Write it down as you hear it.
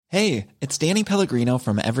Hey, it's Danny Pellegrino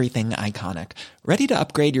from Everything Iconic. Ready to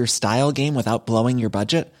upgrade your style game without blowing your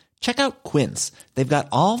budget? Check out Quince. They've got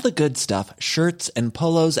all the good stuff, shirts and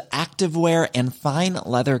polos, activewear, and fine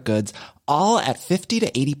leather goods, all at 50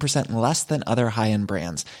 to 80% less than other high-end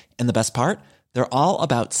brands. And the best part? They're all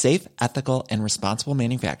about safe, ethical, and responsible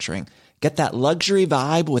manufacturing. Get that luxury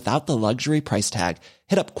vibe without the luxury price tag.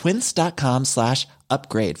 Hit up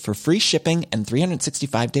quince.com/upgrade for free shipping and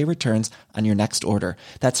 365-day returns on your next order.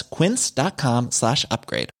 That's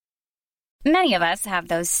quince.com/upgrade. Many of us have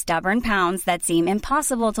those stubborn pounds that seem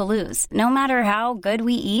impossible to lose, no matter how good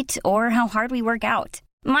we eat or how hard we work out.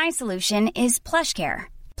 My solution is PlushCare.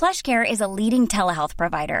 PlushCare is a leading telehealth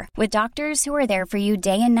provider with doctors who are there for you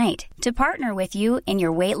day and night to partner with you in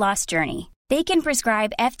your weight loss journey. They can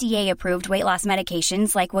prescribe FDA-approved weight loss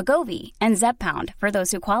medications like Wegovy and Zepbound for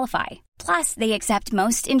those who qualify. Plus, they accept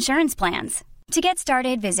most insurance plans. To get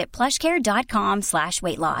started, visit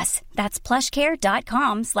plushcare.com/weightloss. That's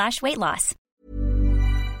plushcare.com/weightloss.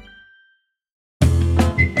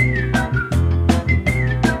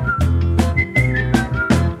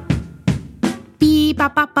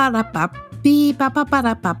 Beep-a-ba-ba-da-bap,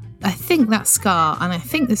 beep-a-ba-ba-da-bap. I think that's Scar, and I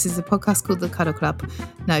think this is a podcast called The Cuddle Club.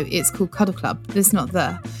 No, it's called Cuddle Club. There's not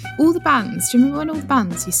the. All the bands, do you remember when all the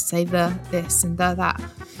bands used to say the this and the that?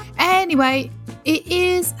 Anyway, it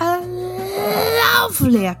is a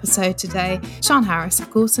lovely episode today. Sian Harris,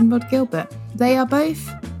 of course, and Rod Gilbert. They are both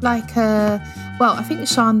like I think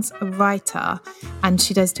Sian's a writer and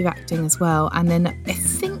she does do acting as well. And then I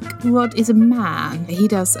think Rod is a man. He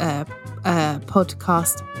does a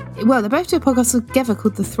podcast. Well, they both do a podcast together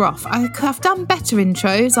called The Throff. I've done better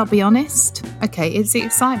intros, I'll be honest. Okay, it's the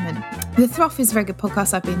excitement. The Throff is a very good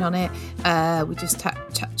podcast. I've been on it. We just chat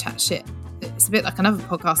shit. It's a bit like another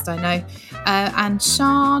podcast I know. And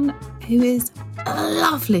Sian, who is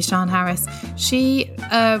lovely, Sian Harris, she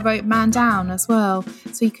wrote Man Down as well.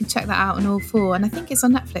 So you can check that out on all four. And I think it's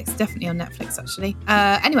on Netflix. Definitely on Netflix, actually.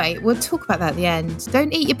 Anyway, we'll talk about that at the end.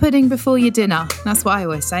 Don't eat your pudding before your dinner. That's what I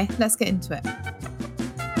always say. Let's get into it.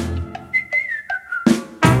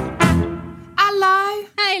 Hello.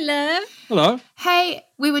 Hi, love. Hello. Hey,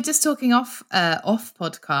 we were just talking off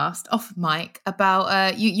mic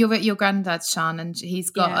about you're at your granddad's, Sian, and he's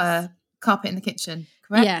got a carpet in the kitchen,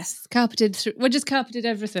 correct? Yes, carpeted through. We're just carpeted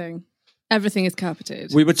everything. Everything is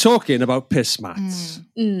carpeted. We were talking about piss mats.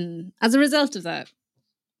 As a result of that,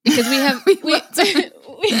 because we have we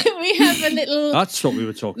have a little. That's what we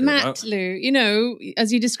were talking mat, about. Lou. You know,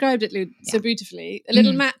 as you described it, Lou, so beautifully, a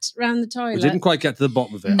little mat around the toilet. We didn't quite get to the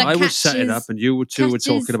bottom of it. That I was setting up, and you two were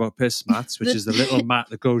talking about piss mats, which is the little mat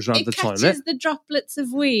that goes around the toilet. It catches the droplets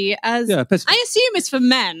of wee as. Yeah, piss mat. I assume it's for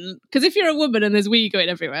men, because if you're a woman and there's wee going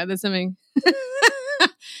everywhere, there's something. Do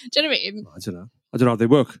you know what I mean? I don't know how they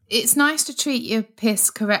work. It's nice to treat your piss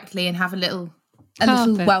correctly and have a little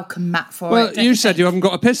welcome mat for it. Well, you said you haven't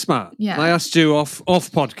got a piss mat. Yeah. And I asked you off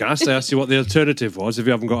podcast, I asked you what the alternative was if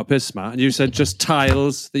you haven't got a piss mat, and you said just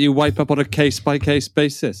tiles that you wipe up on a case-by-case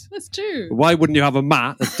basis. That's true. Why wouldn't you have a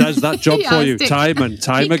mat that does that job for you time and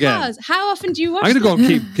time again? Because how often do you wash I'm going to go and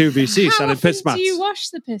keep QVC selling piss mats. How often do you wash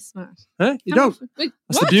the piss mat? Huh? You How don't. often? Wait,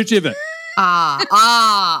 That's what? the beauty of it. Now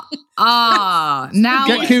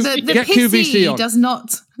Get the QVC pissy on. does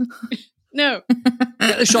not. No.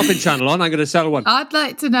 Get the shopping channel on. I'm going to sell one. I'd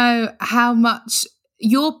like to know how much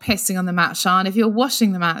you're pissing on the mat, Sian. If you're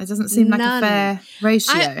washing the mat, it doesn't seem like a fair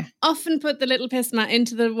ratio. I often put the little piss mat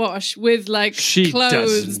into the wash with She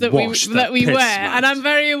clothes doesn't wash that we the wear, piss mat. and I'm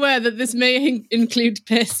very aware that this may include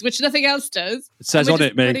piss, which nothing else does. It says And on we're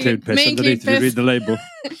it may just include putting piss underneath if you read the label.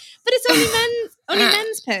 But it's only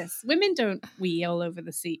men's piss. Women don't wee all over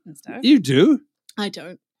the seat and stuff. You do? I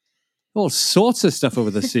don't. All sorts of stuff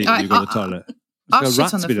over the seat when you go to the toilet. I'll There's shit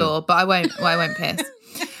rats on the be doing. floor, but I won't piss.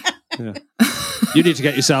 Yeah. You need to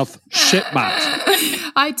get yourself shit mat.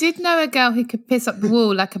 I did know a girl who could piss up the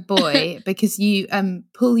wall like a boy because you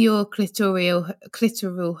pull your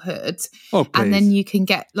clitoral hood and then you can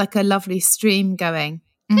get like a lovely stream going.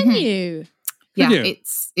 Can you? Yeah, you?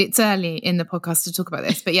 it's early in the podcast to talk about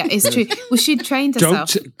this, but yeah, it's true. Well, she trained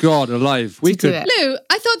herself. Don't God alive. We to do could. it. Lou,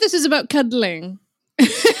 I thought this was about cuddling.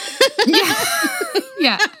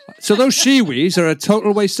 Yeah. So those shiwis are a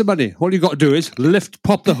total waste of money. All you got to do is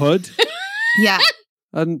pop the hood, Yeah.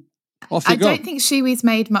 and off you I go. don't think Shiwi's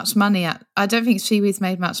made much money. I don't think Shiwi's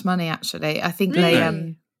made much money, actually. I think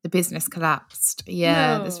Really? the business collapsed.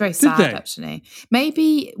 Yeah, No. that's very Did sad, they? actually.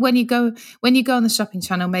 Maybe when you go on the shopping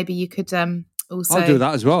channel, maybe you could also I'll do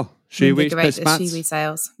that as well. Shiwis, reinvigorate piss the mats. Shiwi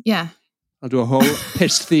sales. Yeah. I'll do a whole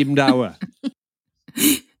piss-themed hour.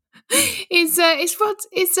 Is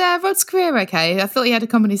Rod's career okay? I thought he had a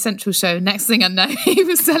Comedy Central show. Next thing I know, he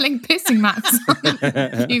was selling pissing mats on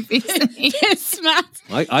QVC. Piss mats.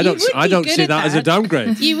 I don't see that as a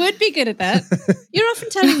downgrade. You would be good at that. You're often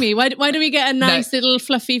telling me, why do we get a nice little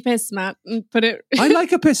fluffy piss mat and put it... I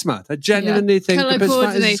like a piss mat. I genuinely think a piss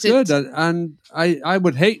mat is good. And I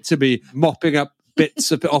would hate to be mopping up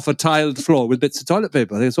bits off a tiled floor with bits of toilet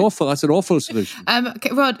paper. I think it's awful. That's an awful solution.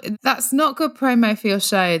 Okay, Rod, that's not good promo for your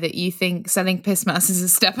show that you think selling piss mats is a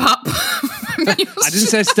step up. I didn't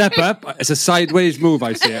say step up. It's a sideways move,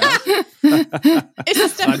 I say. It's a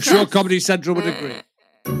step I'm sure Comedy Central would agree.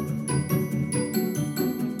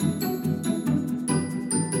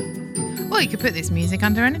 Well, you could put this music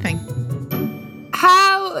under anything.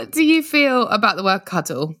 How do you feel about the word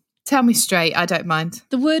cuddle? Tell me straight, I don't mind.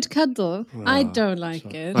 The word cuddle, I don't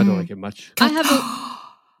like it. I don't like it much. I have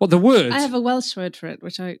What, the word? I have a Welsh word for it,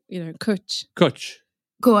 which cwtch. Cwtch.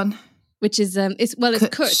 Go on. Which is it's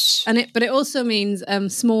cwtch, but it also means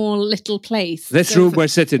small little place. This room we're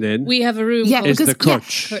sitting in, we have a room called is the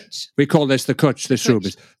cwtch. We call this the cwtch. This room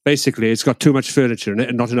is basically it's got too much furniture in it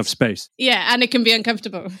and not enough space. Yeah, and it can be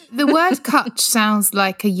uncomfortable. The word cwtch sounds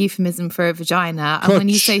like a euphemism for a vagina, and when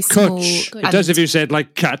you say small, it does if you say it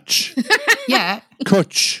like catch. Yeah,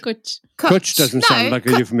 cwtch. Cwtch doesn't sound like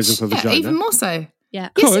a euphemism for vagina. Even more so. Yeah.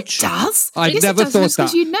 Yes, it does. I've never thought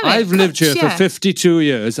that. You know I've lived here for 52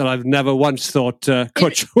 years and I've never once thought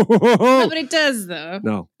cwtch. No, but it does though.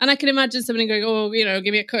 No. And I can imagine somebody going,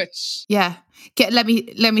 give me a cwtch. Yeah. Let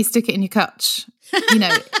me stick it in your cwtch. You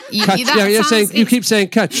know. You keep saying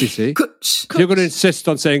cwtch, you see. Cwtch. You're going to insist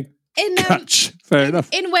on saying cwtch. Fair enough.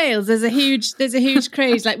 In Wales, there's a huge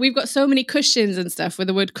craze. Like we've got so many cushions and stuff with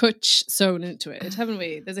the word cwtch sewn into it, haven't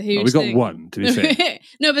we? There's a huge. We've got one, to be fair.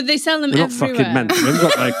 No, but they sell them We're everywhere. not fucking mental. We've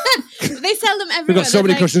got like. They sell them everywhere. We've got so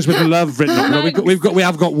many cushions with love written on them. We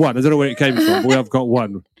have got one. I don't know where it came from, but we have got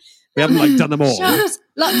one. We haven't done them all.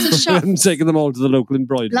 Lots of shops. We haven't taken them all to the local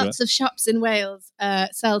embroiderer. Lots of shops in Wales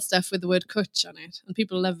sell stuff with the word cwtch on it, and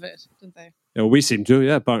people love it, don't they? Yeah, we seem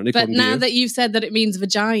to, apparently. But now that you've said that it means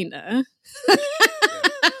vagina.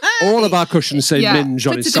 All of our cushions say minge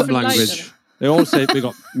on some language. They all say we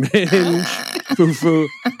got minge, foo-foo,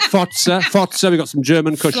 fotza. We got some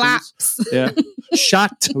German cushions. Flaps. Yeah.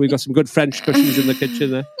 Chat. We got some good French cushions in the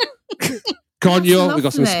kitchen there. Coño. We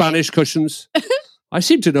got some Spanish cushions. I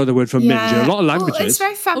seem to know the word for minge in a lot of languages. Well, it's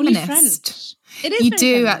very Only feminist. French. It is. You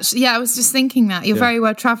do actually. Yeah, I was just thinking that you're very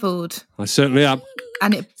well travelled. I certainly am.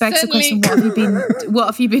 And it begs the question: what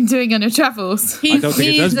have you been doing on your travels? I don't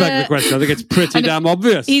think it does beg the question. I think it's pretty damn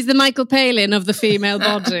obvious. He's the Michael Palin of the female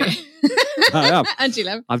body. I am. And you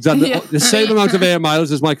love. I've done the same amount of air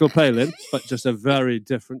miles as Michael Palin, but just a very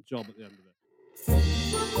different job at the end of it.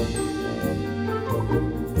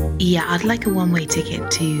 Yeah, I'd like a one-way ticket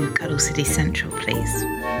to Cuddle City Central, please.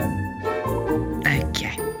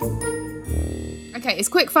 Okay, it's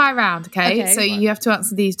quick fire round. Okay, so you have to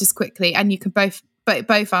answer these just quickly, and you can both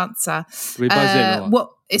answer. We buzz in. Or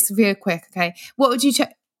what? It's real quick. Okay, what would you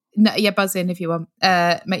change? No, yeah, buzz in if you want.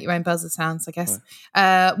 Make your own buzzer sounds, I guess.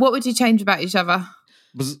 Right. What would you change about each other?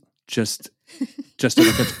 Just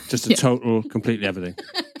a total, completely everything.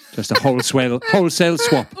 Just a wholesale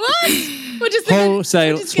swap. What?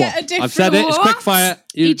 Wholesale swap. I've said it. It's quick fire.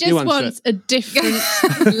 He just wants a different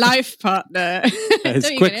life partner. It's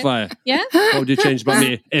quick fire. Yeah? What would you change about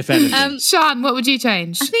me, if anything? Sean, what would you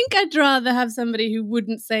change? I think I'd rather have somebody who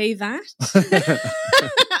wouldn't say that.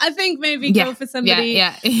 I think maybe go for somebody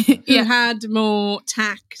who had more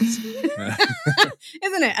tact. Isn't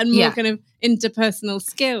it? And more kind of interpersonal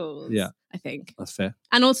skills. Yeah. I think. That's fair.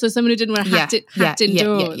 And also someone who didn't wear a hat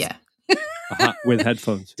indoors. Yeah. A hat with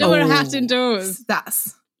headphones. Don't wear a hat indoors.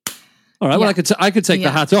 That's... All right, well, I could take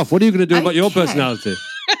the hat off. What are you going to do about your personality?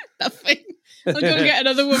 Nothing. I'll go and get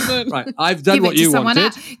another woman. Right, I've done what you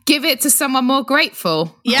wanted. Give it to someone more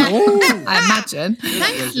grateful. Yeah. I imagine.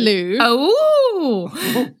 Thanks, Lou. Oh.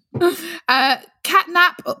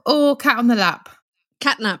 Catnap or cat on the lap?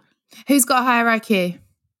 Catnap. Who's got a higher IQ?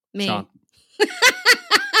 Me.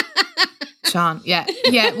 Sean. Yeah.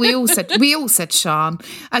 We all said Sean.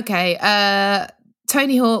 Okay.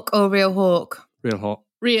 Tony Hawk or Real Hawk? Real Hawk.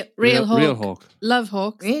 Real Hawk. Real Hawk. Love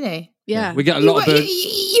Hawks. Really? Yeah. We get a lot of birds.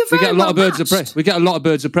 We get a lot of birds of prey. We get a lot of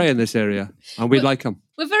birds of prey in this area, and we like them.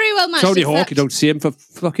 We're very well matched. Tony Hawk, you don't see him for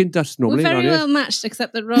fucking dust normally. We're very well matched,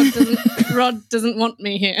 except that Rod doesn't want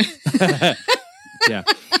me here. Yeah,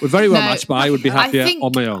 we're very well matched, but I would be happier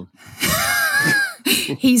on my own.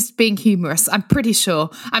 He's being humorous. I'm pretty sure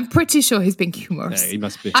he's being humorous. Yeah, he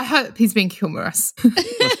must be. I hope he's being humorous.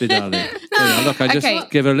 Must be, darling. Look, I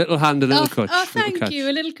just give her a little hand, a little touch. Oh, thank you.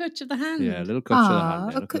 A little touch of the hand. Yeah, a little touch of the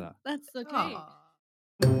hand. Look at that. That's okay.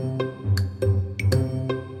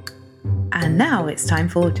 And now it's time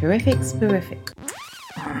for Terrific Sporific.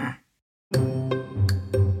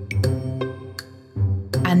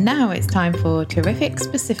 And now it's time for Terrific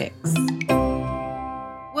Specifics.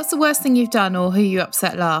 What's the worst thing you've done or who you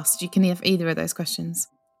upset last? You can have either of those questions.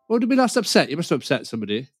 What did we last upset? You must have upset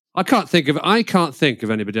somebody. I can't think of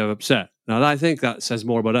anybody I've upset. Now, I think that says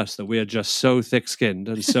more about us, that we are just so thick-skinned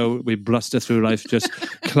and so we bluster through life just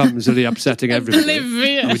clumsily upsetting everybody.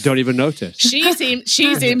 Oblivious. And we don't even notice. She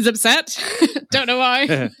seems upset. Don't know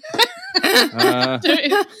why.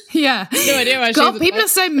 Yeah. No idea why. God, people are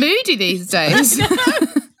so moody these days.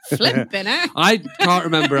 Flipping, eh? I can't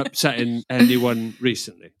remember upsetting anyone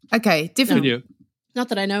recently. Okay, different. Can you? Not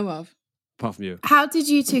that I know of. Apart from you. How did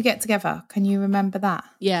you two get together? Can you remember that?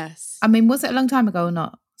 Yes. I mean, was it a long time ago or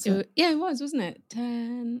not? It was, wasn't it?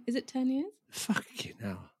 10? Is it 10 years? Fuck you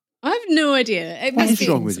now. I have no idea. What's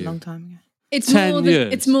wrong with you? A long time ago. It's 10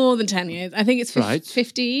 years. It's more than 10 years. I think it's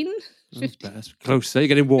 15. 15. That's closer. You're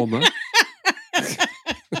getting warmer.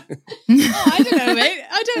 I don't know, mate.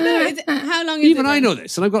 I don't know. How long is Even it? I know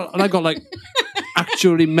this, and I've got like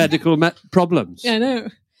actually medical problems. Yeah, I know.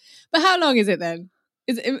 But how long is it then?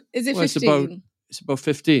 Is it 15? It's about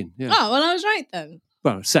 15. Yeah. Oh well, I was right then.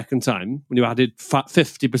 Well, second time when you added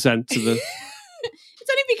 50% to the. It's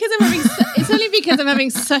only because I'm having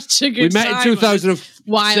such a good time. We met in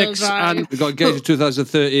 2006 and we got engaged in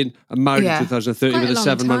 2013 and married in 2013 with a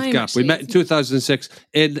 7-month gap. Actually. We met in 2006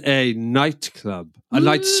 in a nightclub, a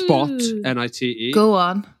night spot, NITE. Go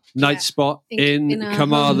on. Night spot in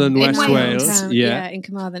Carmarthen, West Wales. Yeah, in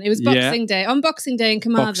Carmarthen. It was Boxing Day. On Boxing Day in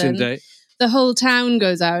Carmarthen. Boxing Day. The whole town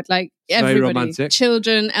goes out, like everybody, very romantic.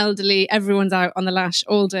 Children, elderly, everyone's out on the lash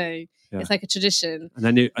all day. Yeah. It's like a tradition. And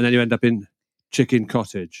then you end up in Chicken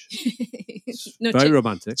Cottage. Very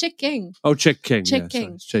romantic. Chick King. Oh, Chick King. Chick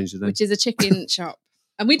King. It's changed the name. Which is a chicken shop.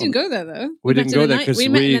 And we didn't go there though. We didn't go there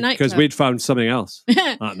because we'd found something else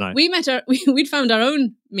that night. We'd found our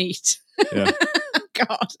own meat. Yeah.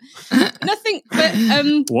 God. Nothing but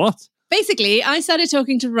what? Basically, I started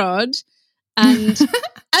talking to Rod and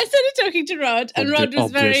Rod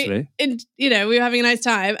was very, we were having a nice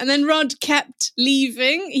time. And then Rod kept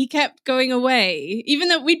leaving. He kept going away, even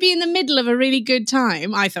though we'd be in the middle of a really good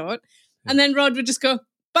time, I thought. And then Rod would just go,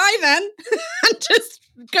 bye then, and just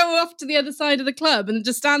go off to the other side of the club and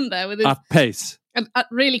just stand there with his... At pace.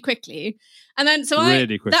 Really quickly. And then,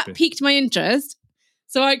 that piqued my interest.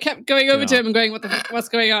 So I kept going over to him and going, what's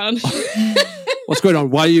going on? What's going on?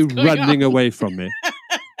 Why are you running away from me?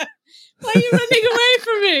 Why are you running away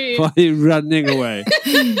from me? Why are you running away?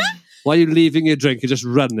 Why are you leaving your drink? You're just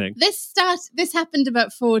running. This happened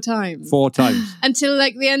about 4 times. 4 times. Until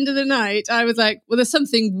like the end of the night, I was like, well, there's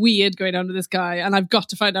something weird going on with this guy and I've got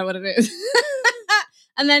to find out what it is.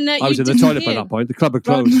 And then I was in the toilet by that point. The club had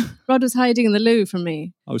closed. Rod was hiding in the loo from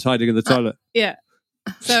me. I was hiding in the toilet. Yeah.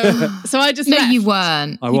 So I just left. No, you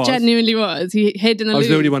weren't. He genuinely was. He hid in the loo. I was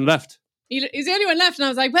the only one left. He was the only one left and I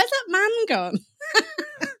was like, where's that man gone?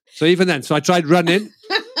 So even then, I tried running.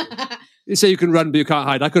 You say you can run, but you can't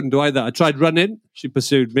hide. I couldn't do either. I tried running. She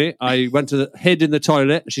pursued me. I hid in the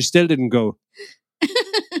toilet. She still didn't go.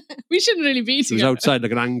 We shouldn't really be together. She was outside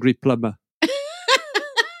like an angry plumber.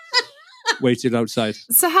 Waited outside.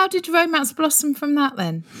 So how did romance blossom from that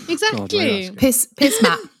then? Exactly. God, piss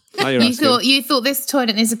mat. You thought this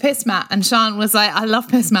toilet needs a piss mat, and Sean was like, I love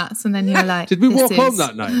piss mats, and then you were like, did we walk home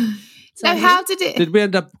that night? No, how did it? Did we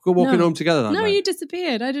end up walking home together that night? No, you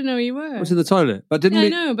disappeared. I didn't know you were. I was in the toilet, but didn't we?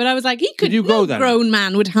 No, but I was like, Did you go then? Grown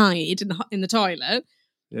man would hide in the toilet.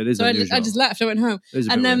 Yeah, it is so unusual. I just left. I went home,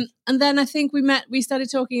 and then I think we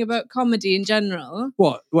started talking about comedy in general.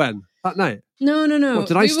 What? When? That night? No. What,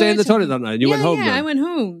 did I stay in the toilet that night and you went home? Yeah, I went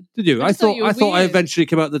home. Did you? I thought I eventually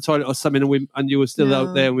came out of the toilet or something and you were still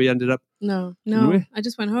out there and we ended up... No. I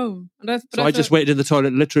just went home. I just waited in the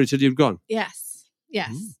toilet literally till you'd gone? Yes.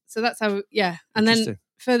 So that's how, And then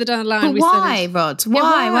further down the line... But why, Rod?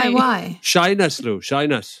 Why? Shyness, Lou.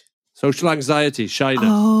 Shyness. Social anxiety. Shyness.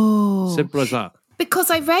 Oh. Simple as that.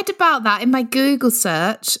 Because I read about that in my Google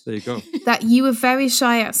search. There you go. That you were very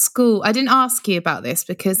shy at school. I didn't ask you about this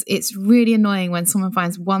because it's really annoying when someone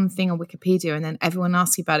finds one thing on Wikipedia and then everyone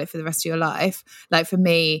asks you about it for the rest of your life. Like for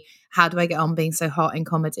me, how do I get on being so hot in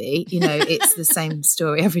comedy? It's the same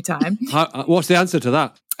story every time. What's the answer to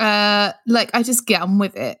that? I just get on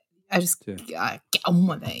with it. I just get on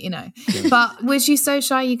with it, Yeah. But was you so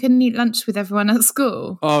shy you couldn't eat lunch with everyone at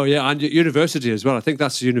school? Oh yeah, and university as well. I think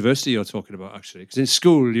that's the university you're talking about, actually. Because in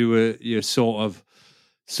school you're sort of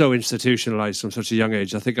so institutionalized from such a young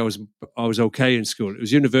age. I think I was okay in school. It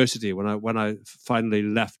was university when I finally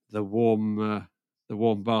left the warm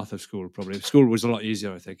bath of school. Probably school was a lot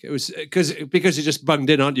easier. I think it was because you just bunged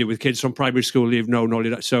in, aren't you, with kids from primary school? You've known all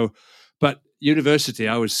of that. So, but university,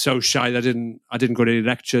 I was so shy that I didn't go to any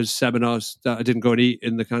lectures, seminars. I didn't go and eat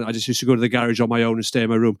in the kind. I just used to go to the garage on my own and stay in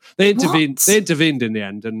my room. They intervened. What? They intervened in the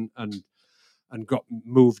end and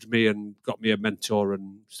moved me and got me a mentor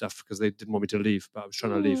and stuff because they didn't want me to leave, but I was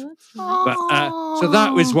trying to leave. But so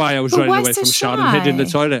that was why I was running away from Sean and hid in the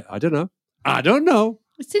toilet. I don't know.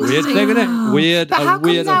 It's weird thing, isn't it? Weird. But how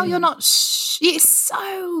come now you're not? It's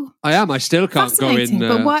so. I am. I still can't go in.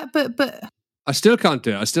 But why? But. I still can't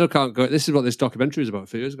do it. I still can't go. This is what this documentary is about a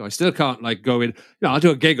few years ago. I still can't go in. I'll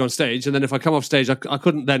do a gig on stage, and then if I come off stage, I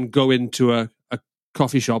couldn't then go into a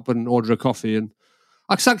coffee shop and order a coffee. And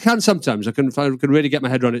I can sometimes. I can really get my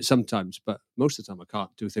head around it sometimes, but most of the time I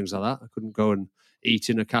can't do things like that. I couldn't go and eat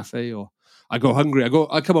in a cafe, or I go hungry.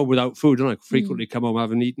 I come home without food, and I frequently come home I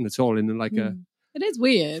haven't eaten at all in It is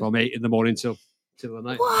weird. From 8 in the morning till the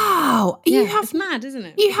night. Wow. It's mad, isn't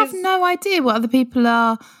it? You have no idea what other people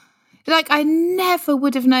are. I never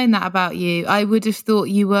would have known that about you. I would have thought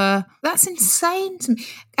you were... That's insane to me.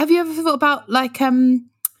 Have you ever thought about,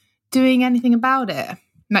 doing anything about it?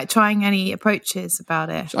 Trying any approaches about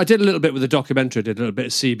it? So I did a little bit with the documentary. I did a little bit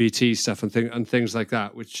of CBT stuff and things like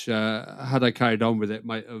that, which had I carried on with it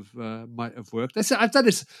might have worked. I've done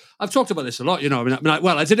this. I've talked about this a lot.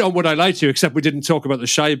 I did it on Would I Lie to You, except we didn't talk about the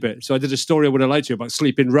shy bit. So I did a story on Would I Lie to You about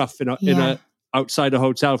sleeping rough outside a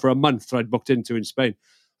hotel for a month that I'd booked into in Spain.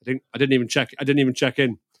 I didn't even check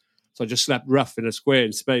in. So I just slept rough in a square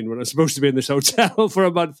in Spain when I was supposed to be in this hotel for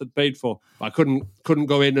a month and paid for. But I couldn't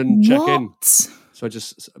go in and check in. So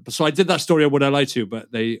I did that story on Would I Lie to You,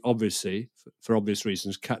 but they obviously, for obvious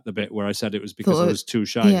reasons, cut the bit where I said it was because I was too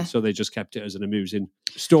shy. Yeah. So they just kept it as an amusing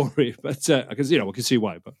story. But I can see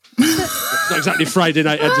why. But it's not exactly Friday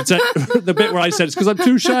night entertainment. The bit where I said it's because I'm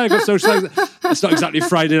too shy. I got so shy. It's not exactly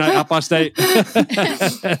Friday night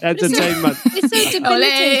 8:30 entertainment. It's so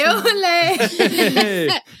debilitating. Ole.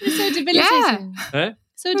 It's so debilitating. Yeah.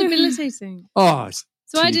 So debilitating. Oh.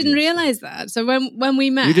 So I didn't realise that. So when we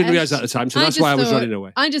met... You didn't realise that at the time, so that's why I was running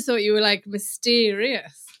away. I just thought you were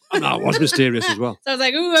mysterious. No, I was mysterious as well. So I was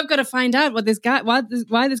like, I've got to find out why this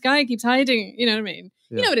guy keeps hiding. You know what I mean?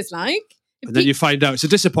 Yeah. You know what it's like. And then you find out. It's a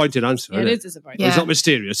disappointing answer. It is disappointing. Yeah. He's not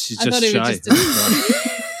mysterious. He's just shy.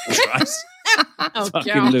 Christ. Oh,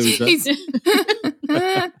 fucking loser.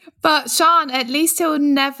 But Sean, at least he'll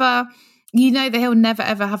never... that he'll never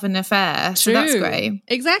ever have an affair. True. So that's great.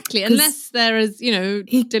 Exactly. Unless they're as,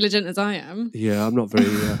 diligent as I am. Yeah, I'm not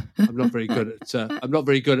very good at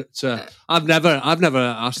I've never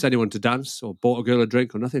asked anyone to dance or bought a girl a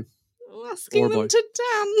drink or nothing. Asking them to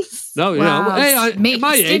dance. No, at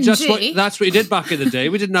my age, that's what you did back in the day.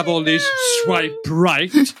 We didn't have all these swipe right.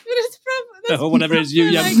 Or whatever it is you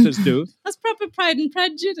youngsters do. That's proper Pride and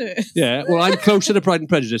Prejudice. Yeah, well, I'm closer to Pride and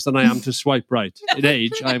Prejudice than I am to swipe right. In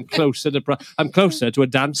age, I am closer to a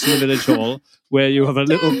dance in a village hall where you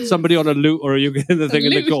have somebody on a lute or you get the thing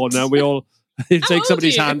in the corner and we all take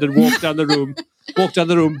somebody's hand and walk down the room,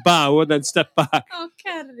 bow and then step back. Oh,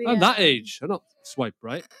 Carrie. I'm that age. I'm not swipe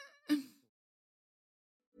right.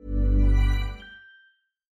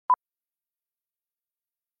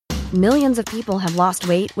 Millions of people have lost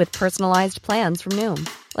weight with personalized plans from Noom.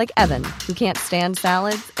 Like Evan, who can't stand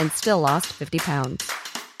salads and still lost 50 pounds.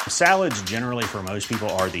 Salads generally for most people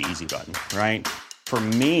are the easy button, right? For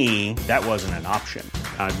me, that wasn't an option.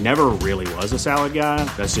 I never really was a salad guy.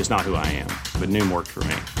 That's just not who I am. But Noom worked for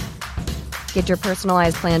me. Get your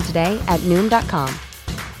personalized plan today at Noom.com.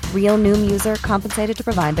 Real Noom user compensated to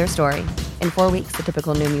provide their story. In 4 weeks, the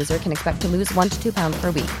typical Noom user can expect to lose 1 to 2 pounds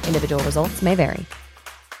per week. Individual results may vary.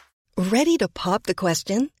 Ready to pop the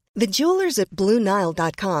question? The jewelers at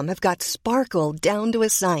BlueNile.com have got sparkle down to a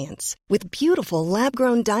science with beautiful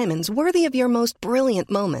lab-grown diamonds worthy of your most brilliant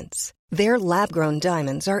moments. Their lab-grown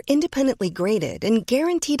diamonds are independently graded and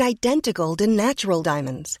guaranteed identical to natural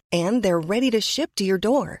diamonds, and they're ready to ship to your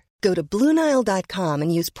door. Go to BlueNile.com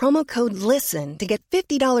and use promo code LISTEN to get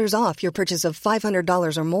 $50 off your purchase of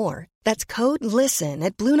 $500 or more. That's code LISTEN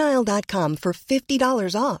at BlueNile.com for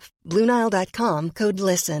 $50 off. BlueNile.com, code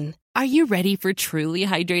LISTEN. Are you ready for truly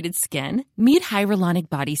hydrated skin? Meet Hyaluronic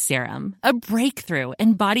Body Serum, a breakthrough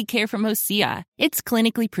in body care from Osea. It's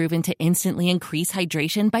clinically proven to instantly increase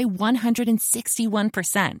hydration by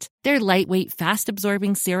 161%. Their lightweight,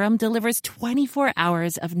 fast-absorbing serum delivers 24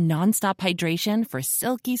 hours of nonstop hydration for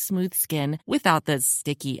silky smooth skin without the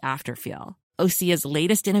sticky afterfeel. Osea's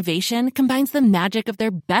latest innovation combines the magic of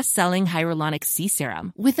their best-selling Hyaluronic Sea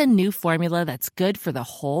Serum with a new formula that's good for the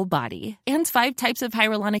whole body and 5 types of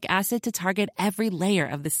hyaluronic acid to target every layer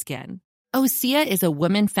of the skin. Osea is a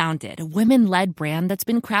women-founded, women-led brand that's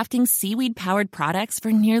been crafting seaweed-powered products for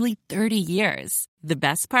nearly 30 years. The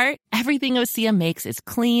best part? Everything Osea makes is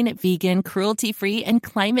clean, vegan, cruelty-free, and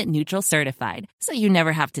climate-neutral certified, so you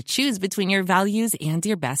never have to choose between your values and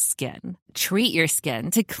your best skin. Treat your skin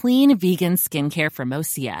to clean, vegan skincare from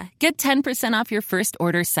Osea. Get 10% off your first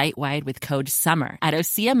order site-wide with code SUMMER at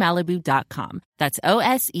OseaMalibu.com. That's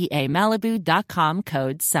OSEA Malibu.com,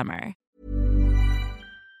 code SUMMER.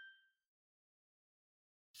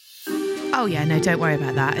 Oh yeah, no, don't worry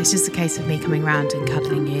about that. It's just a case of me coming round and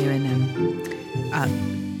cuddling you and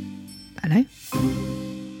hello?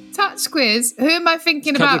 Touch quiz. Who am I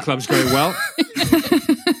thinking Cuddle about? Club's going well.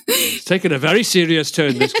 It's taken a very serious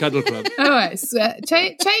turn, this Cuddle Club. All right, so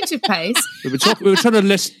change of pace. We were trying to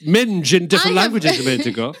list minge in different languages a minute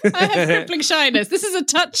ago. I have crippling shyness. This is a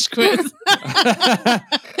touch quiz.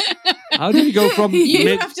 How do we go from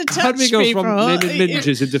have to touch how do we go people. from naming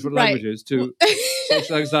minges in different Right. languages to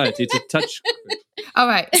social anxiety to touch? All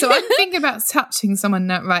right, so I'm thinking about touching someone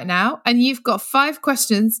right now, and you've got 5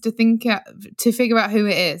 questions to figure out who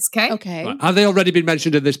it is. Okay? Okay. Right. Have they already been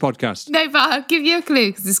mentioned in this podcast? No, but I'll give you a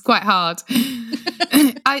clue because it's quite hard.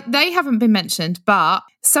 They haven't been mentioned, but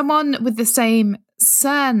someone with the same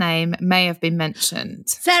surname may have been mentioned.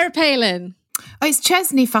 Sarah Palin. Oh, it's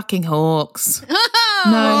Chesney fucking Hawkes. Oh,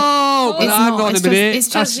 No, but it's hang not. on It's a minute. It's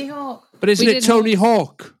Chesney Hawke. But isn't We it did Tony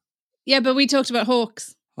Hawk? Yeah, but we talked about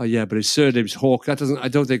hawks. Oh yeah, but his surname's Hawk. That doesn't. I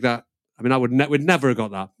don't think that. I mean, we'd never have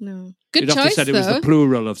got that. No. Good You'd have to choice, said it was though. the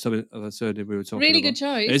plural of something of a surname we were talking Really about. good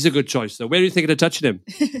choice. It is a good choice, though. Where are you thinking of touching him?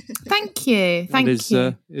 Thank you. Thank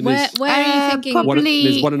you. Where are you thinking? probably-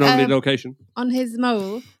 his one and only location. On his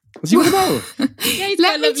mole. Was he got a mole? Yeah, he's got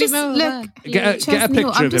Let a me lovely just mole. look. Get a Chesney picture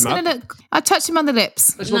Hawke. I'm of just him going up. to look. I'll touch him on the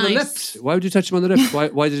lips. Touch him on the Nice. lips. Why would you touch him on the lips?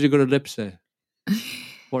 Why did you go to lips there?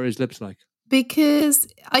 What are his lips like? Because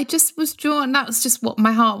I just was drawn. That was just what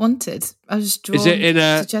my heart wanted. I was drawn Is it in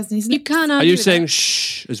a- to Chesney's You lips. can't Are argue you with saying that.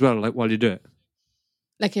 shh as well, like while you do it?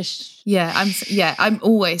 Like a shh. Yeah, I'm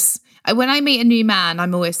always, when I meet a new man,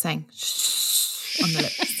 I'm always saying shh on the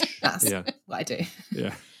lips. That's Yeah. what I do.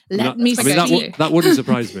 Yeah. Let me I mean, see. that wouldn't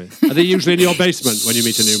surprise me. Are they usually in your basement when you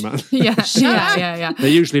meet a new man? Yeah. They're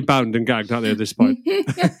usually bound and gagged, aren't they, at this point?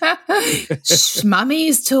 Shh,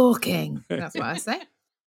 mummy's talking. That's what I say.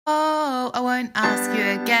 Oh, I won't ask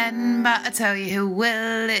you again, but I tell you who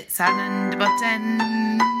will. It's Alan de Botton.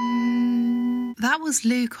 That was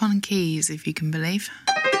Luke on keys, if you can believe.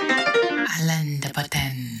 Alain de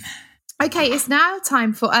Botton. Okay, it's now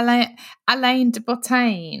time for Alain de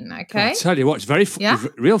Botton. Okay. I tell you what, it's very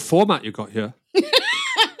real format you got here.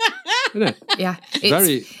 Isn't it? Yeah.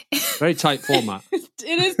 Very, very tight format. It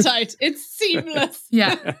is tight. It's seamless.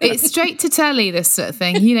 Yeah, it's straight to telly, this sort of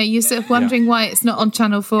thing. You know, you're sort of wondering why it's not on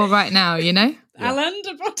Channel 4 right now, you know? Alain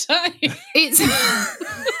de Botton. It's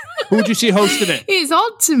Who would you see hosting it? it's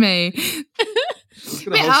odd to me. Who's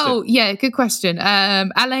gonna host it? Yeah, good question.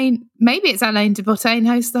 Alain, maybe it's Alain de Botton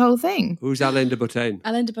hosts the whole thing. Who's Alain de Botton?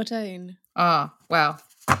 Alain de Botton. Oh, well,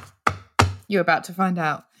 you're about to find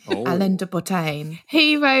out. Oh. Alain de Botton.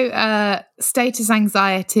 He wrote status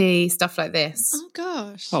anxiety, stuff like this. Oh,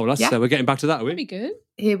 gosh. Oh, that's Yeah. we're getting back to that, are That'd be we? good.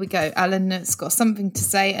 Here we go. Alan's got something to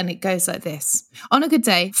say, and it goes like this. On a good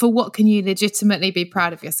day, for what can you legitimately be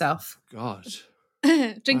proud of yourself? God,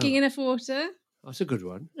 Drinking Wow. enough water. that's a good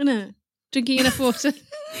one. No. Drinking enough water.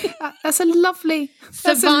 That's a lovely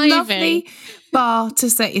bar to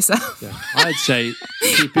set yourself. Yeah, I'd say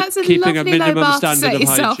That's a keeping a lovely low minimum bar to standard set of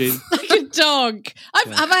yourself. hygiene. Like a dog.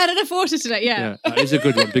 Have I had enough water today? Yeah, that is a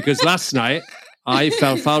good one because last night I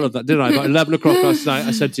fell foul of that, didn't I? About 11 o'clock last night,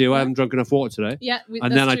 I said to you, I haven't drunk enough water today. Yeah.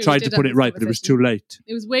 And then I tried to put it right, but it was too late.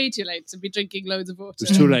 It was way too late to be drinking loads of water. It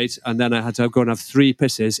was too late, and then I had to go and have 3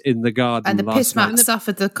 pisses in the garden And the last piss night. mat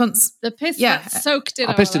suffered the The piss Yeah. mat soaked it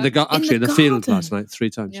I pissed in the In the field garden. last night 3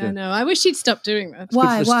 times. Yeah, no. I wish he'd stop doing that.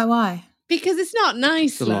 Why? for Why? Because it's not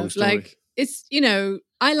nice, It's a long love. story. Like it's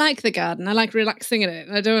I like the garden. I like relaxing in it.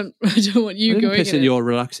 I don't want I you didn't going piss in in it. your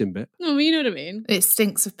relaxing bit. No, you know what I mean. It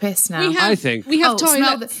stinks of piss now. I think. we have smell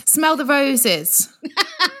toilets. smell the roses.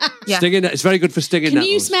 Yeah. It's very good for stinging Can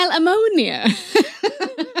nettles. you smell ammonia?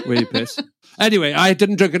 Where you piss. Anyway, I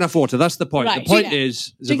didn't drink enough water. That's the point. Right, the point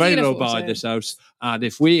is, there's a very low bar in this house. And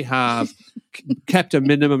if we have kept a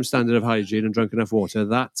minimum standard of hygiene and drunk enough water,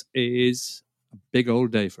 that is a big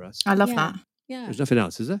old day for us. I love that. Yeah. There's nothing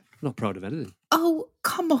else, is there? I'm not proud of anything. Oh,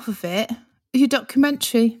 come off of it. Your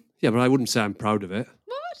documentary. Yeah, but I wouldn't say I'm proud of it.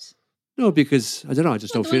 What? No, because I don't know. I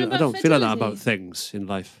just What, don't the feel. one I don't about feel like that fidelity? about things in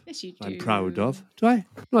life. Yes, you do. I'm proud of. Do I?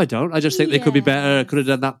 No, I don't. I just think they could be better. Could have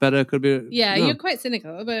done that better. Could be. Yeah, no. you're quite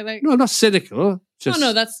cynical, but like. No, I'm not cynical. Just,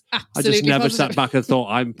 no, that's I absolutely just never positive. sat back and thought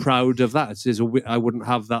I'm proud of that. I wouldn't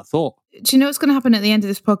have that thought. Do you know what's going to happen at the end of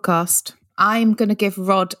this podcast? I'm going to give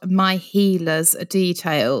Rod my healer's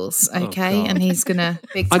details, okay? God. and he's going to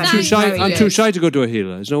big I'm time too shy. very I'm good. too shy to go to a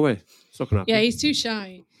healer. There's no way. It's not going to happen. Yeah, he's too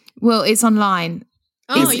shy. Well, it's online.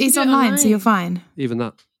 Oh, you it's can do it online, so you're fine. Even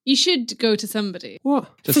that. You should go to somebody. What?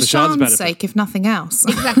 Just For for Sean's Sean's benefit. sake, if nothing else.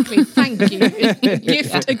 Exactly. Thank you.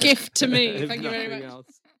 A gift to me. If Thank you very nothing much.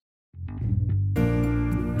 else.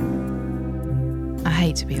 I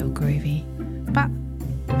hate to be all groovy, but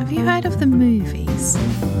have you heard of the movies?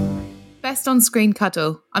 Best on-screen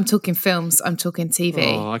cuddle. I'm talking films. I'm talking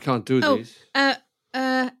TV. Oh, I can't do Oh, these.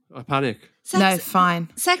 I panic. No, fine.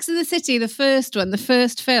 Sex and the City, the first one, the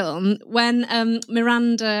first film, when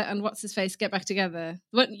Miranda and what's his face get back together.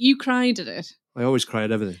 What, you cried at it. I always cry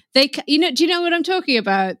at everything. Do you know what I'm talking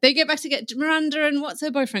about? They get back together. Miranda and what's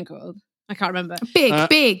her boyfriend called? I can't remember.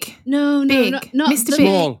 Big. No, Big. not Mr. the- Big.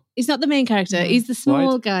 Small. He's not the main character. He's the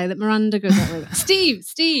small Wide. guy that Miranda goes out with. Steve.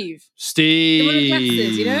 Steve. The one with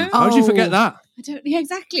glasses, you know? How did you Oh. forget that? I don't. Yeah,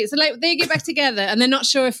 exactly. So like they get back together and they're not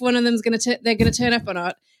sure if one of them's they're gonna turn up or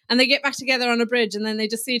not. And they get back together on a bridge and then they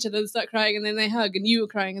just see each other and start crying and then they hug and you were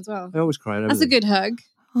crying as well. I always cry at everything. That's a good hug.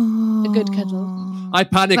 Oh, A good cuddle. I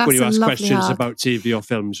panic That's when you a ask lovely questions hug. about TV or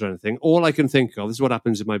films or anything. All I can think of, this is what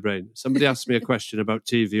happens in my brain. Somebody asks me a question about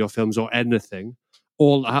TV or films or anything.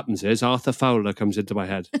 All that happens is Arthur Fowler comes into my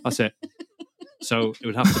head. That's it. So it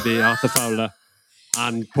would have to be Arthur Fowler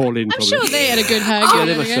and Pauline. I'm probably. sure they had a good hug. Yeah,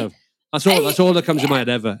 they must have. That's all that comes in my head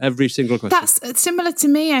ever. Every single question. That's similar to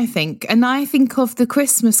me, I think. And I think of the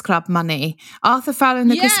Christmas Club money. Arthur Fowler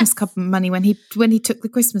and the Yes. Christmas Club money when he took the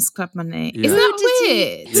Christmas Club money. Yeah. Isn't that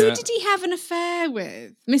weird? Who Yeah. did he have an affair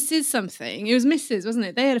with? Mrs. something. It was Mrs., wasn't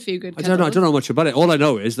it? They had a few good I cuddles. don't know much about it. All I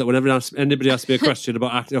know is that whenever anybody asks me a question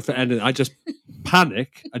about acting or for anything, I just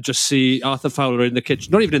panic and just see Arthur Fowler in the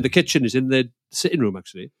kitchen. Not even in the kitchen, he's in the sitting room,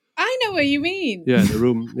 actually. I know what you mean. Yeah, the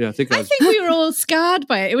room. Yeah, I think I think we were all scarred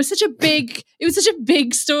by it. It was such a big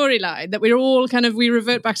storyline that we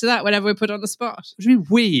revert back to that whenever we're put on the spot. What do you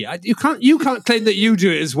mean you can't claim that you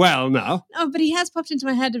do it as well now. Oh, but he has popped into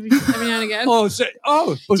my head every now and again. But Do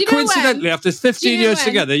you know coincidentally, when? after 15 Do you know years when?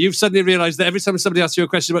 together, you've suddenly realised that every time somebody asks you a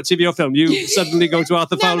question about TV or film, you suddenly go to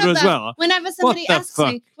Arthur No, Fowler not as that. well. Whenever somebody the asks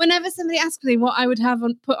fuck? me what I would have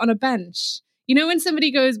put on a bench. You know, when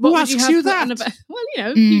somebody goes, "What Who would you asks have you put on a that? bench?" Well,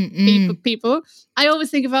 you know, people. I always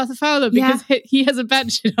think of Arthur Fowler because he has a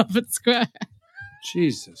bench in Albert Square.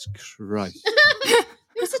 Jesus Christ. It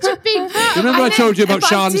was such a big part. Remember I told you about but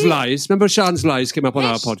I Sean's do- lies? Remember Sean's lies came up on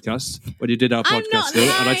our Yes. podcast when you did our I'm podcast, not Lou,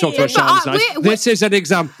 and I talked about lying. Sean's But, lies. we're- This is an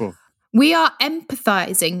example. We are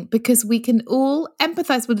empathizing because we can all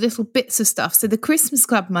empathize with little bits of stuff. So the Christmas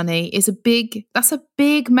Club money is a big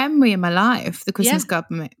memory in my life. The Christmas Yeah. Club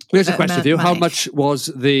money. Here's a question for you. How money. much was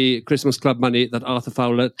the Christmas Club money that Arthur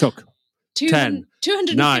Fowler took? 10,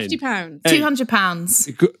 £250. Eight.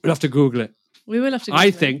 £200. We'll have to Google it. We will have to. I Google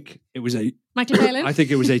it. think it was Michael Palin. I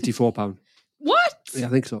think it was £84. What? Yeah, I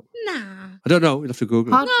think so. Nah. I don't know. We'll have to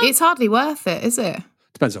Google it. It's hardly worth it, is it?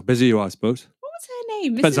 Depends how busy you are, I suppose. What was her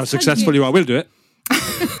name? Depends Mrs. how successful you are. We'll do it.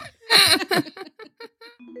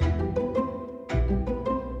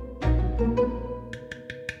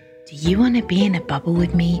 Do you want to be in a bubble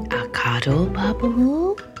with me? A cuddle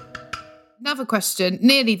bubble? Another question.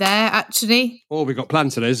 Nearly there, actually. All we got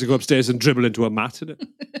planned today is to go upstairs and dribble into a mat, isn't it?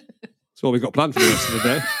 That's all we got planned for the rest of the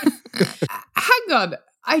day. Hang on.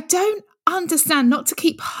 I don't understand, not to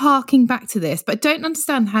keep harking back to this, but I don't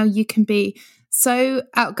understand how you can be so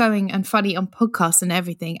outgoing and funny on podcasts and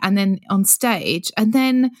everything, and then on stage, and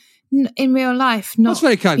then in real life not That's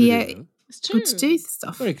very kind of be you. though. It's true. able to do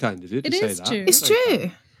stuff. Very kind of you to It say is that. true. It's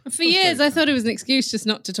true. For years, I thought it was an excuse just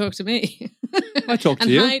not to talk to me. I talk to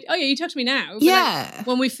and you. hide. Oh yeah, you talk to me now. But Yeah. like,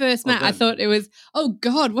 when we first met, I then. thought it was, oh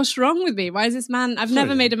God, what's wrong with me? Why is this man? I've never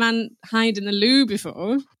Sorry. made a man hide in the loo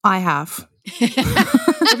before. I have.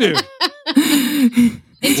 Have you?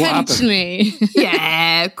 Intentionally.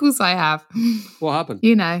 Yeah, of course I have. What happened?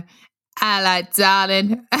 You know. hello,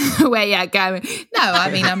 darling. Where you going? No,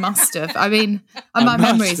 I mean, I must have. I mean, my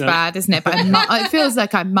memory's bad, isn't it? But it feels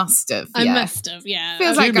like I must have. I must have, yeah.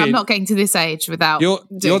 Feels like I'm not getting to this age without You're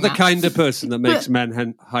the that. kind of person that makes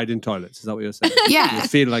men hide in toilets. Is that what you're saying? Yeah. You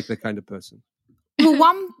feel like the kind of person. Well,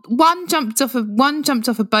 one jumped off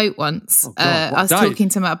a boat once. I was talking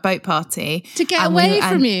to him at a boat party to get away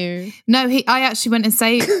from you. No, I actually went and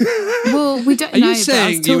saved. Well, we don't. Are you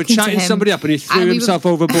saying you were chatting somebody up and he threw himself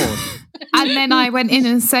overboard? And then I went in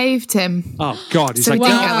and saved him. Oh God, he's so like, he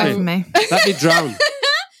didn't get away from me. Let me drown.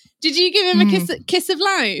 Did you give him a kiss of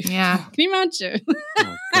life? Yeah. Can you imagine?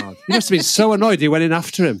 Oh God, he must have been so annoyed. He went in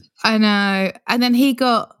after him. I know, and then he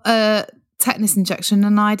got tetanus injection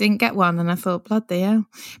and I didn't get one, and I thought, bloody hell.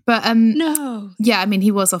 But no. Yeah, I mean, he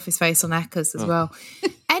was off his face on Echoes as well.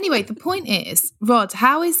 Anyway, the point is, Rod,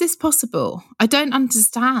 how is this possible? I don't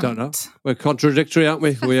understand. Don't know. We're contradictory, aren't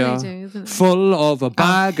we? We are full of a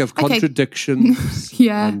bag of contradictions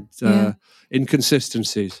and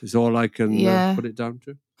inconsistencies is all I can put it down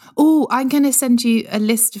to. Oh, I'm going to send you a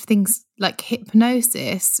list of things like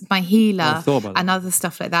hypnosis, my healer, and other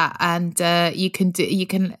stuff like that. And you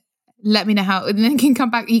can let me know how, and then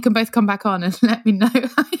you can both come back on and let me know.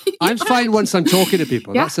 I'm fine once I'm talking to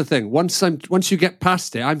people. Yeah. That's the thing. Once you get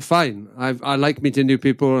past it, I'm fine. I like meeting new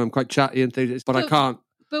people. I'm quite chatty and things, but I can't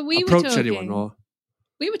approach anyone.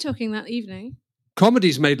 We were talking that evening.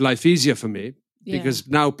 Comedy's made life easier for me because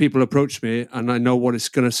now people approach me and I know what it's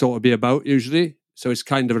going to sort of be about usually. So it's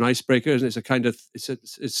kind of an icebreaker, isn't it? It's a kind of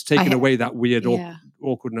it's taken away that weird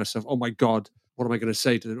awkwardness of, oh my God, what am I going to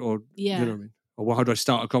say to it? Or you know what I mean? Or how do I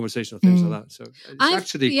start a conversation or things like that? So it's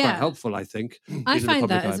actually quite helpful, I think. I find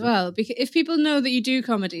that as well. Because if people know that you do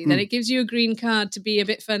comedy, then it gives you a green card to be a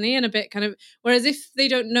bit funny and a bit kind of... Whereas if they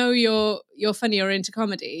don't know you're funny or into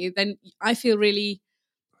comedy, then I feel really...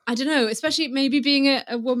 I don't know, especially maybe being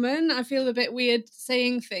a woman, I feel a bit weird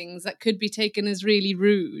saying things that could be taken as really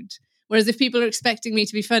rude. Whereas if people are expecting me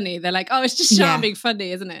to be funny, they're like, oh, it's just charming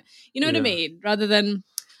funny, isn't it? You know what I mean? Rather than...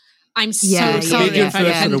 I'm so sorry. Comedian first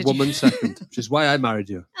and a woman second, which is why I married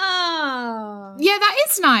you. Oh. Yeah, that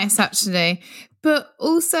is nice, actually. But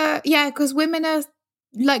also, because women are,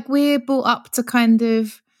 like, we're brought up to kind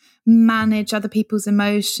of manage other people's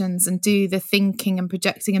emotions and do the thinking and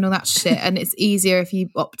projecting and all that shit. And it's easier if you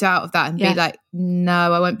opt out of that and be like,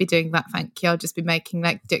 no, I won't be doing that, thank you. I'll just be making,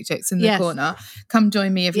 like, dick jokes in the corner. Come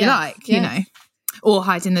join me if you like, you know. Or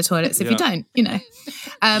hide in the toilets if you don't, you know.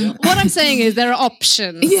 What I'm saying is there are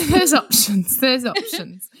options. Yeah, there's options. There's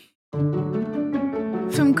options.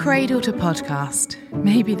 From cradle to podcast,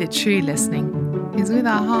 maybe the true listening is with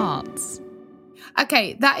our hearts.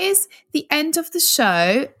 Okay, that is the end of the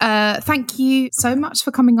show. Thank you so much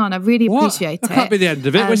for coming on. I really appreciate it. That can't be the end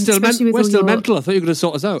of it. We're still mental. I thought you were going to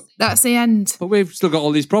sort us out. That's the end. But we've still got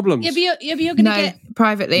all these problems. Yeah, but you're going to get...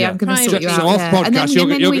 privately, I'm going to sort you out. So off podcast, and then you're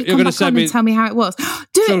going to send me... and tell me how it was.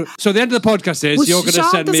 So the end of the podcast is you're going to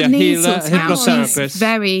send me a healer,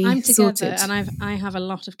 hypnotherapist. I'm together and I have a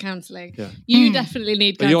lot of counselling. Yeah. You definitely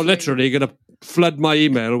need counselling. You're literally going to flood my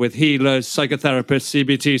email with healers, psychotherapists,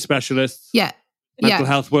 CBT specialists. Yeah. Mental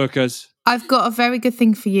health workers. I've got a very good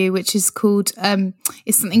thing for you, which is called,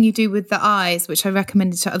 it's something you do with the eyes, which I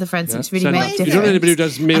recommended to other friends, which really made a difference. You don't know anybody who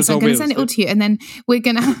does Meals on Wheels. I'm going to send it all to you, and then we're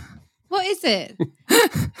going to... What is it?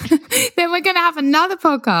 Then we're going to have another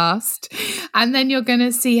podcast, and then you're going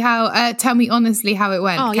to see how, tell me honestly how it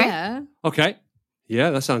went, okay? Yeah. Okay.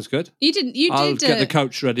 Yeah, that sounds good. I'll get the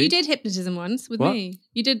couch ready. You did hypnotism once with me.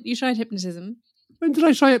 You tried hypnotism. When did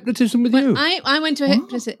I try hypnotism with you? I went to a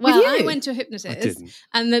hypnotist. Well, I went to a hypnotist,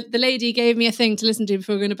 and the lady gave me a thing to listen to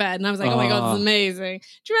before going to bed, and I was like, "Oh my God, this is amazing!"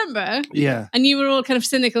 Do you remember? Yeah. And you were all kind of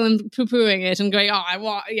cynical and poo-pooing it and going, "Oh,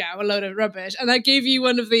 a load of rubbish." And I gave you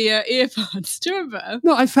one of the earpods. Do you remember?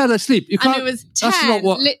 No, I fell asleep. You can't. And it was 10. That's not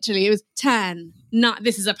what... Literally, it was 10. Not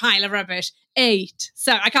this is a pile of rubbish. 8.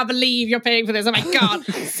 So I can't believe you're paying for this. Oh my God.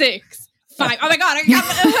 6. 5. Oh my God. I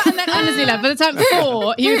can't. And then honestly, by the time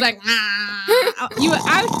 4, he was like, you were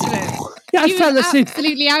out of it. Yeah, I fell asleep.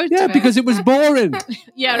 Absolutely out of it. Yeah, because it was boring.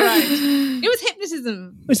 Yeah, right. It was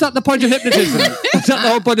hypnotism. Is that the point of hypnotism? Is that the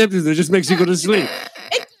whole point of hypnotism? It just makes you go to sleep.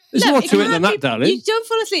 There's more to it than that, darling. You don't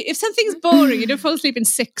fall asleep. If something's boring, you don't fall asleep in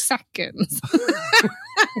 6 seconds.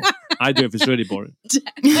 I do if it's really boring.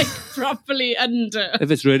 Like properly under. If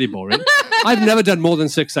it's really boring. I've never done more than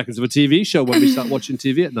 6 seconds of a TV show when we start watching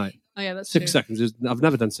TV at night. Oh yeah, that's 6 true. seconds. I've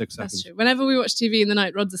never done 6 seconds. That's true. Whenever we watch TV in the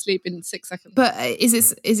night, Rod's asleep in 6 seconds. But is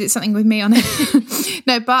it something with me on it?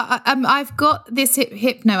 No, but I've got this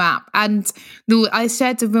Hypno app, and I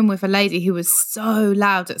shared a room with a lady who was so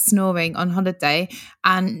loud at snoring on holiday,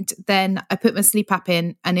 and then I put my sleep app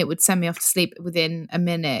in, and it would send me off to sleep within a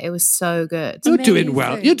minute. It was so good. You're doing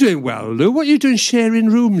well. You're doing well, Lou. What are you doing sharing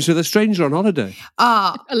rooms with a stranger on holiday?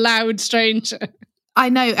 A loud stranger. I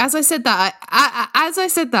know. As I said that,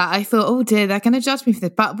 I thought, oh dear, they're going to judge me for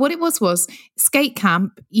this. But what it was skate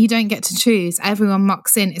camp. You don't get to choose. Everyone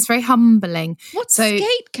mucks in. It's very humbling. What's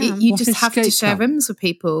skate camp? You just have to share rooms with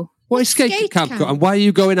people. What is skate camp? And why are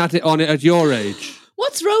you going at it at your age?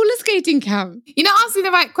 What's roller skating camp? You're not asking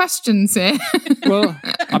the right questions here. Well,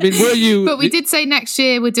 I mean, were you? But we did say next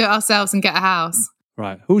year we'll do it ourselves and get a house.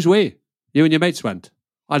 Right. Who's we? You and your mates went.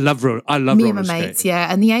 I love roller skating. Me and my mates,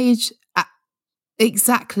 yeah. And the age.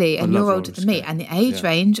 Exactly, and you're older than me. And the age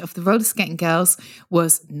range of the roller skating girls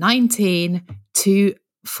was 19 to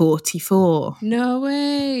 44. No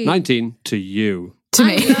way. 19 to you. To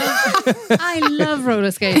me. I love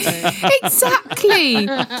roller skating. Exactly.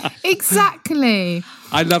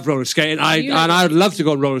 I love roller skating. I'd love to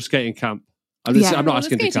go on roller skating camp. I'm not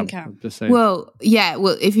asking to camp. I'm just saying. Well, yeah.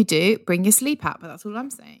 Well, if you do, bring your sleep app. But that's all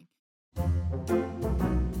I'm saying.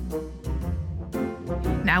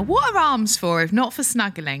 Now, what are arms for if not for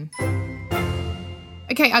snuggling?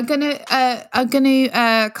 Okay, I'm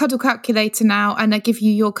gonna cuddle calculator now, and I give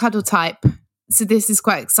you your cuddle type. So this is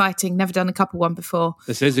quite exciting. Never done a couple one before.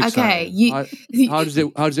 This is exciting. Okay, how does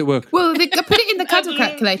it work? Well, I put it in the cuddle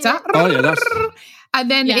calculator. Oh yeah, and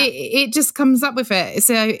then it just comes up with it.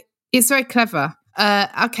 So it's very clever.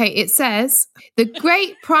 Okay, it says the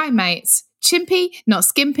great primates. Chimpy, not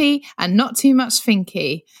skimpy, and not too much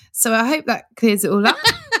finky. So I hope that clears it all up.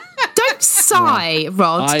 Don't sigh,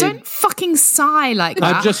 Rod. Don't fucking sigh like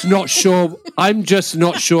that. I'm just not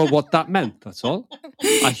sure what that meant. That's all.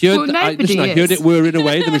 I heard. I heard it whirring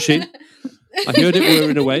away. The machine. I heard it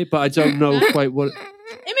whirring away, but I don't know quite what.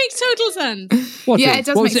 It makes total sense. It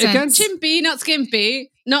does make sense. Again? Chimpy, not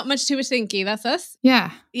skimpy, not much too stinky. That's us.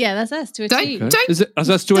 Yeah, that's us to a T. Is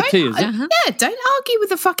us to a T? Is it? Yeah, don't argue with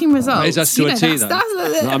the fucking results. It's us to a T then.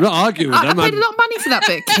 No, I'm not arguing with them. I paid a lot of money for that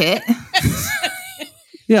bit of kit.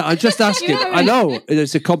 Yeah, I'm just asking. I know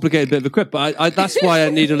it's a complicated bit of equipment, but that's why I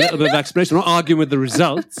need a little bit of explanation. I'm not arguing with the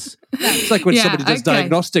results. It's like when somebody does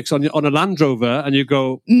diagnostics on a Land Rover, and you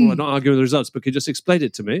go, "I'm not arguing with the results," but can you just explain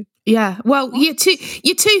it to me? Yeah. Well, you're too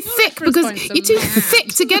thick to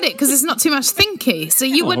get it because it's not too much thinky, so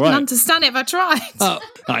you wouldn't understand it if I tried.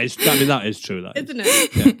 That is true. That isn't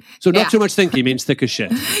it? Yeah. So not too much thinky means thick as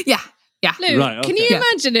shit. Yeah. Yeah. Lou, right, okay. Can you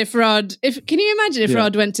imagine if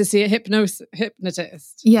Rod went to see a hypnotist?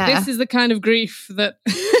 Yeah. This is the kind of grief that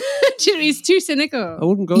he's too cynical. I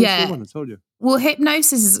wouldn't go to see one, I told you. Well,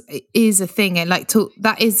 hypnosis is a thing, and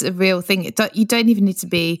that is a real thing. You don't even need to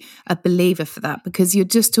be a believer for that, because you're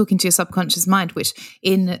just talking to your subconscious mind, which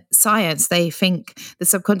in science they think the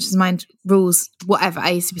subconscious mind rules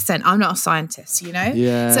 80%. I'm not a scientist, you know.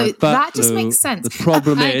 Yeah. So that just makes sense. The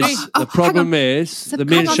problem is that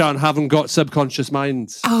me and Sean haven't got subconscious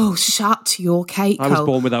minds. Oh, shut your cake! I was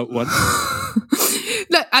born without one.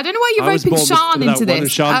 Look, I don't know why you're roping Sean into this.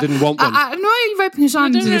 And Sean didn't want one. I don't know why you're roping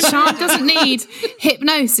Sean into this. Sean doesn't need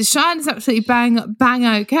hypnosis. Sean is absolutely bang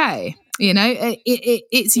okay. You know,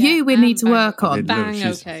 it's you we need to work on.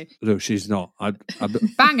 No, she's not.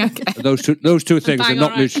 Bang okay. Those two things are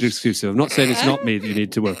not mutually exclusive. I'm not saying it's not me that you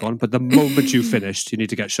need to work on, but the moment you finished, you need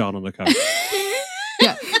to get Sean on the couch.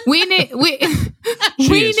 Yeah, we need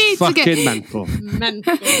to get mental.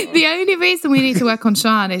 The only reason we need to work on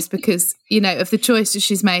Sian is because, you know, of the choices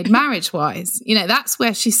she's made marriage-wise. You know, that's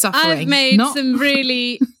where she's suffering. I've made some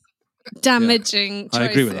really damaging choices. I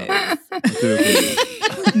agree with that. I do agree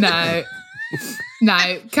with that.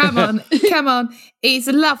 No, come on. He's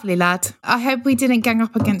a lovely lad. I hope we didn't gang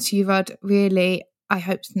up against you, Rod. Really, I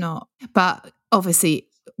hope not. But obviously,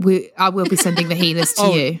 I will be sending the healers to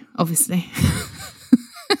you, obviously.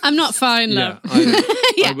 I'm not fine, love.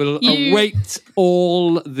 I will await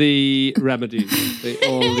all the remedies.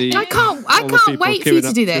 I can't wait for you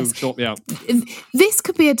to do this. Sort me out. This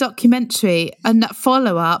could be a documentary and that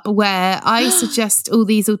follow-up where I suggest all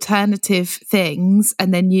these alternative things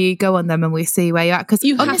and then you go on them and we see where you're at. Because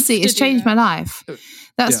honestly, it's changed my life.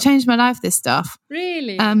 That's changed my life, this stuff.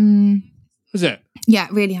 Really? Is it? Yeah,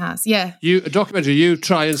 it really has. Yeah. A documentary, you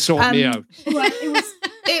try and sort me out. Well,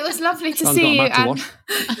 it was lovely to see you. And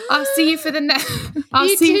I'll see you for the next. I'll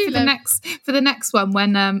see you for the next one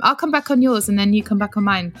when I'll come back on yours and then you come back on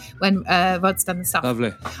mine when Rod's done the stuff.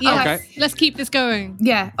 Lovely. Yeah. Okay. Let's keep this going.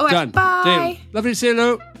 Yeah. All right. Done. Bye. Deal. Lovely to see you,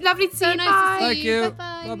 Lou. Lovely to see you. Nice Bye. to Thank see you.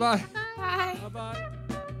 Bye-bye. Bye-bye. Bye. Bye-bye.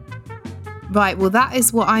 Right, well, that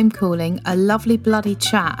is what I'm calling a lovely bloody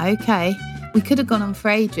chat. Okay, we could have gone on for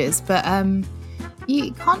ages, but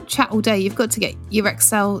you can't chat all day. You've got to get your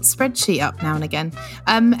Excel spreadsheet up now and again.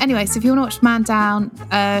 Anyway, so if you want to watch Man Down,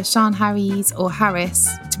 Sian Harries or Harris,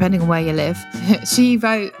 depending on where you live, she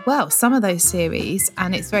wrote, well, some of those series,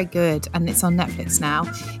 and it's very good, and it's on Netflix now.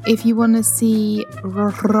 If you want to see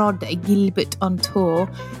Rod Gilbert on tour,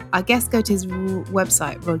 I guess go to his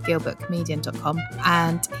website, rodgilbertcomedian.com,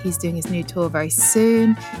 and he's doing his new tour very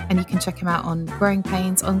soon, and you can check him out on Growing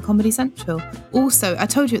Pains on Comedy Central. Also, I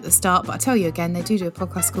told you at the start, but I'll tell you again, they do a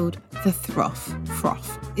podcast called The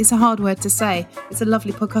Froth. It's a hard word to say. It's a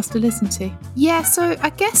lovely podcast to listen to. Yeah, so I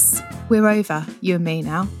guess we're over, you and me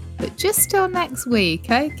now. But just till next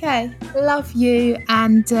week, okay? Love you,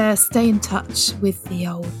 and stay in touch with the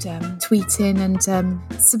old tweeting and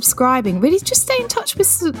subscribing. Really, just stay in touch with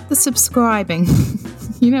the subscribing.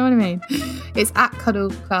 You know what I mean? It's at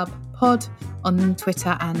Cuddle Club Pod on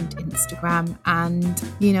Twitter and Instagram. And,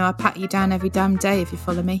 you know, I pat you down every damn day if you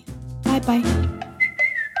follow me. Bye-bye.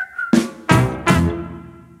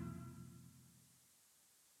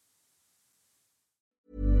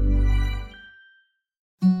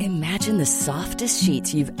 Imagine the softest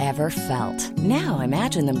sheets you've ever felt. Now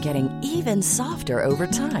imagine them getting even softer over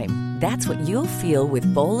time. That's what you'll feel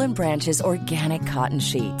with Boll & Branch's organic cotton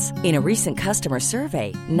sheets. In a recent customer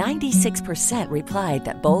survey, 96% replied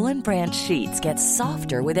that Boll & Branch sheets get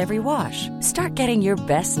softer with every wash. Start getting your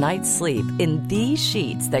best night's sleep in these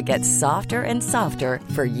sheets that get softer and softer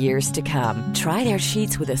for years to come. Try their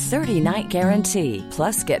sheets with a 30-night guarantee.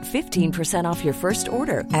 Plus, get 15% off your first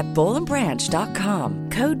order at bollandbranch.com.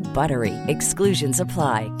 Code BUTTERY. Exclusions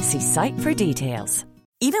apply. See site for details.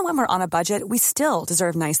 Even when we're on a budget, we still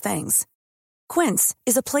deserve nice things. Quince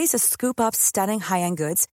is a place to scoop up stunning high-end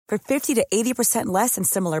goods for 50 to 80% less than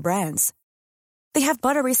similar brands. They have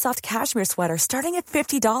buttery soft cashmere sweaters starting at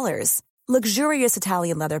 $50, luxurious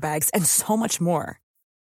Italian leather bags, and so much more.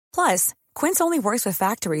 Plus, Quince only works with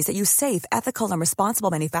factories that use safe, ethical, and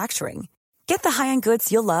responsible manufacturing. Get the high-end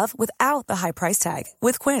goods you'll love without the high price tag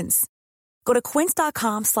with Quince. Go to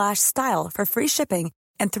quince.com/style for free shipping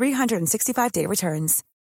and 365-day returns.